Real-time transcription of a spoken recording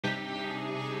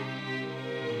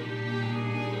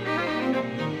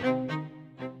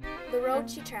world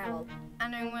she traveled.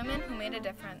 Honoring women who made a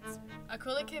difference. A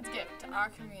Coolie Kids gift to our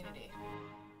community.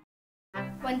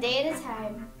 One Day at a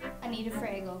Time, Anita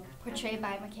Froegel, portrayed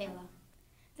by Michaela.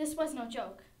 This was no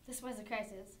joke. This was a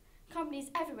crisis.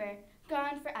 Companies everywhere,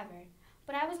 gone forever.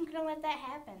 But I wasn't going to let that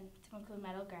happen to McLoone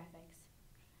Metal Graphics.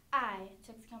 I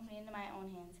took the company into my own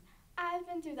hands. I've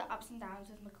been through the ups and downs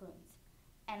with McLoon's,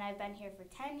 and I've been here for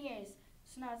 10 years,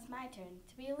 so now it's my turn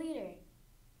to be a leader.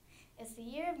 It's the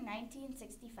year of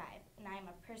 1965, and I am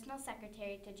a personal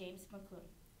secretary to James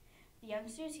McLoone. The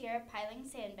youngsters here are piling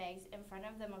sandbags in front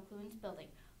of the McLoon's building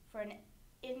for an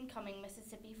incoming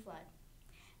Mississippi flood.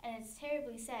 And it's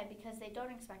terribly sad because they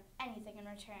don't expect anything in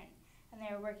return, and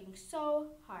they are working so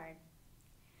hard.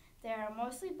 There are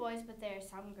mostly boys, but there are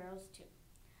some girls too.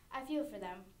 I feel for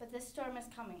them, but this storm is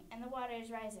coming, and the water is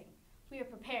rising. We are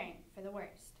preparing for the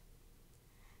worst.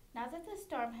 Now that the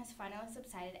storm has finally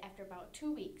subsided after about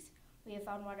 2 weeks, we have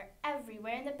found water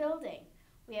everywhere in the building.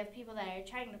 We have people that are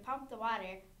trying to pump the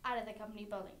water out of the company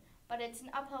building, but it's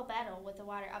an uphill battle with the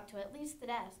water up to at least the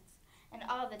desks, and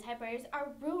all of the typewriters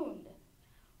are ruined.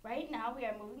 Right now, we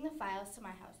are moving the files to my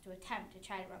house to attempt to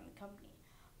try to run the company,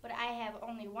 but I have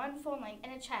only one phone line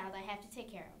and a child I have to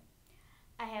take care of.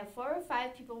 I have 4 or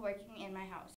 5 people working in my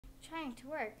house, trying to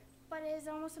work, but it is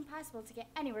almost impossible to get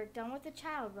any work done with the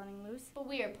child running loose, but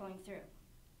we are pulling through.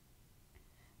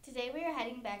 Today we are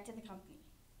heading back to the company.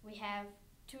 We have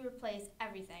to replace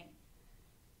everything.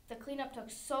 The cleanup took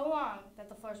so long that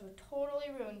the floors were totally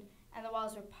ruined and the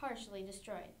walls were partially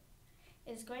destroyed.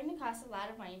 It is going to cost a lot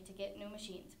of money to get new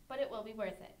machines, but it will be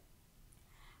worth it.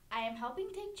 I am helping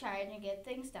take charge and get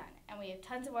things done, and we have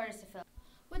tons of orders to fill,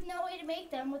 with no way to make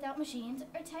them without machines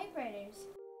or typewriters.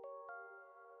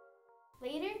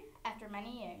 Later, after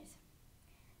many years,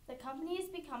 the company has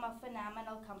become a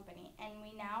phenomenal company, and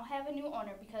we now have a new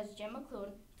owner because Jim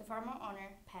McLoone, the former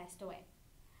owner, passed away.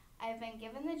 I have been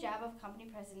given the job of company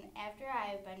president after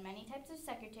I have been many types of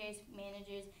secretaries,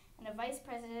 managers, and a vice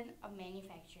president of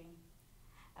manufacturing.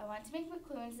 I want to make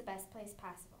McLoon's the best place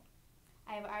possible.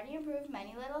 I have already improved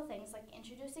many little things like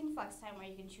introducing flex time where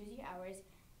you can choose your hours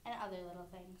and other little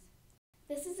things.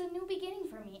 This is a new beginning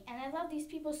for me, and I love these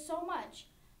people so much.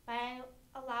 By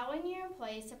allowing your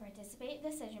employees to participate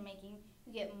in decision making,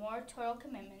 you get more total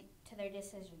commitment to their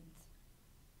decisions.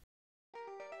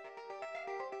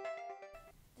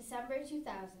 December 2000.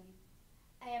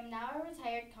 I am now a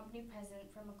retired company president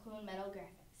for McLoone Metal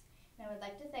Graphics, and I would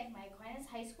like to thank my Aquinas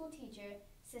High School teacher,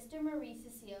 Sister Marie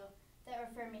Cecile, that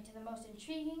referred me to the most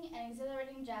intriguing and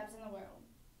exhilarating jobs in the world.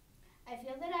 I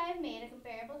feel that I have made a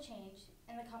comparable change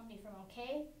in the company from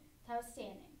okay to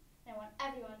outstanding, and I want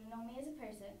everyone to know me as a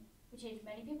person who changed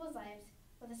many people's lives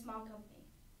with a small company.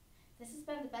 This has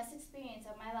been the best experience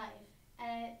of my life, and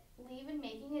I believe in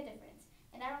making a difference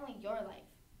in not only your life,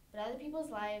 but other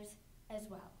people's lives as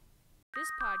well.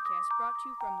 This podcast brought to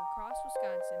you from La Crosse,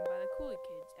 Wisconsin by the Coolie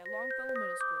Kids at Longfellow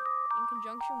Middle School in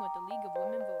conjunction with the League of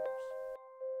Women Voters.